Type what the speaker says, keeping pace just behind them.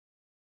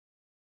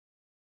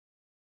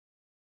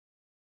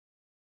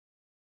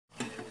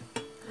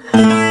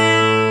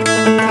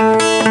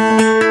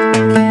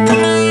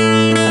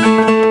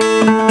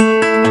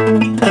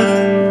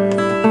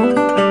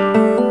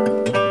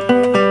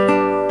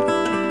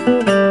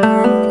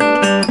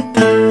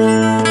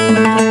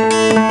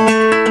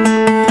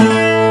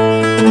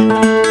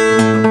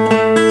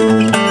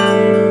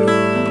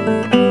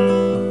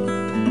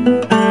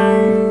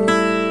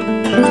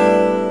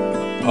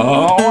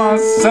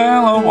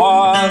Oh,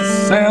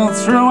 wassail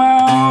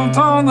throughout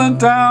all the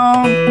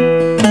town.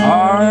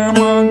 Our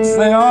mugs,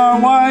 they are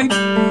white,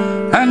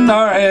 and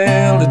our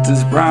ale, it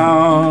is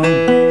brown.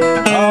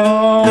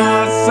 Oh,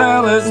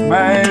 wassail is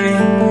made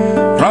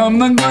from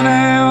the good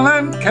ale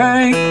and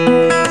cake.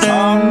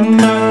 Some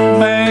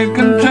nutmeg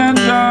and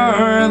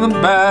ginger, the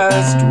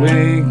best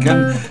we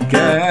can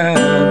get.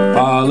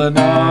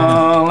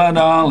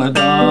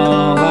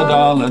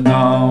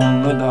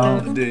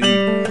 Polladol-a-dol-a-dol-a-dol-a-dol-a-dol-a-dol-a-dee.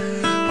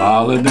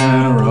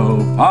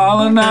 Polladero,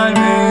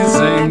 pollinivy,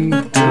 sing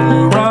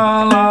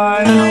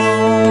tooralino.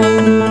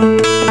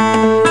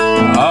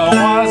 A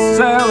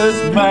wassail is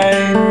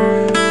made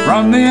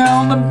from the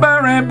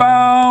elderberry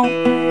bough,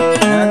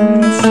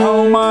 and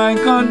so my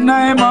good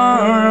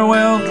neighbor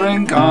will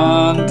drink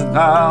unto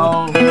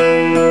thou.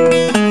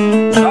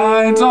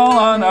 Besides all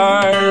on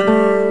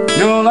earth,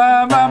 you'll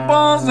have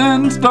apples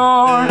in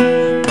store.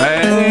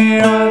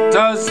 Pray what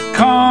does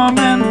come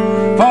in,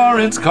 for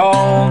it's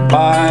cold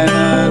by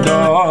the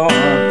door.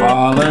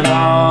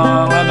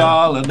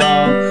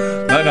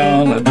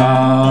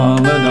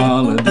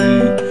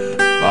 Polladol-a-dol-a-dol-a-dol-a-dol-a-dol-a-dee.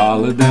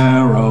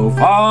 Polladero,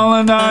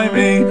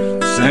 pollinivy,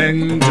 sing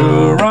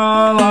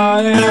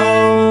tooralino.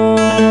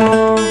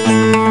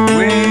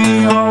 We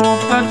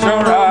hope that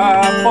your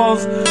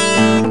apples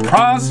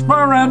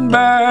prosper and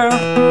bear,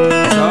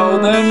 so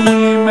that we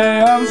may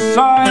have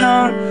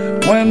cider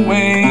when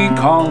we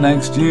call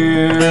next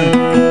year.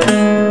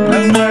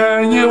 And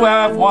where you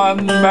have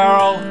 1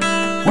 barrel,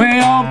 we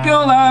hope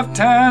you'll have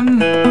 10,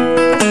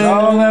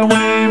 so that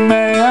we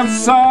may have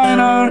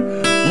cider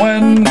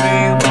when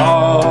we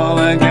call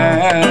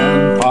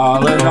again.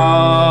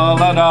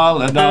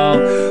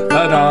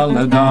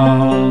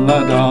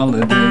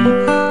 Polladol-a-dol-a-dol-a-dol-a-dol-a-dol-a-dee.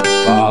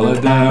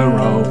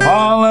 Polladero,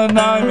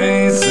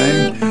 pollinivy,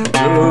 sing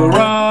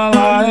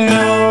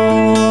tooralino.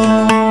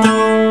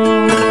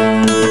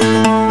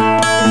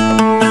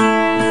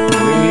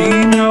 We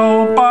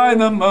know by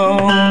the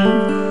moon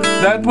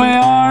that we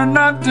are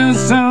not too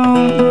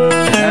soon,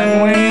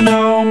 and we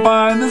know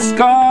by the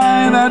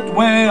sky that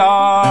we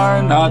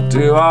are not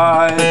too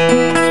high,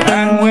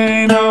 and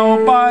we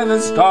know by the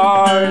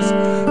stars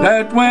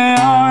that we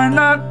are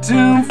not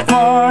too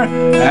far,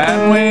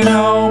 and we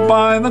know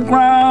by the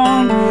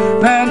ground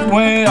that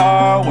we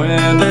are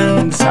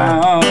within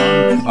sound.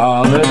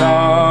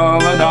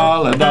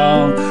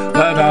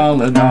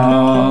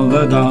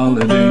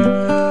 Polladol-a-dol-a-dol-a-dol-a-dol-a-dol-a-dee.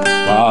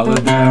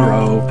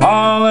 Polladero,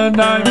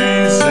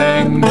 pollinivy,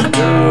 sing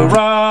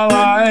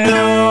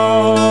tooralino.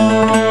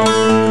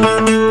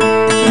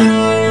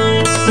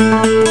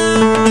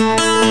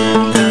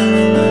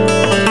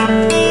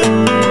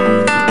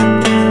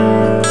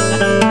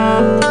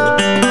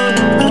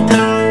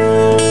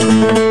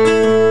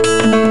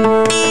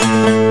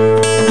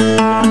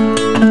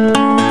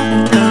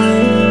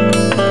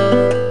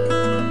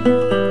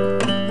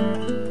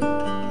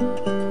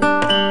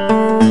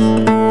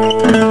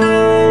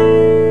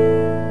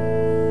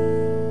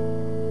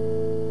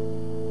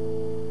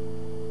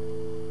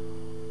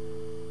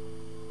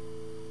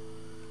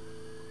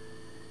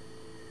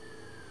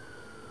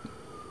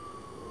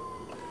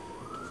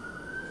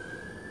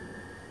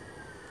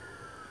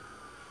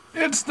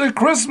 It's the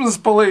Christmas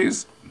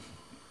police.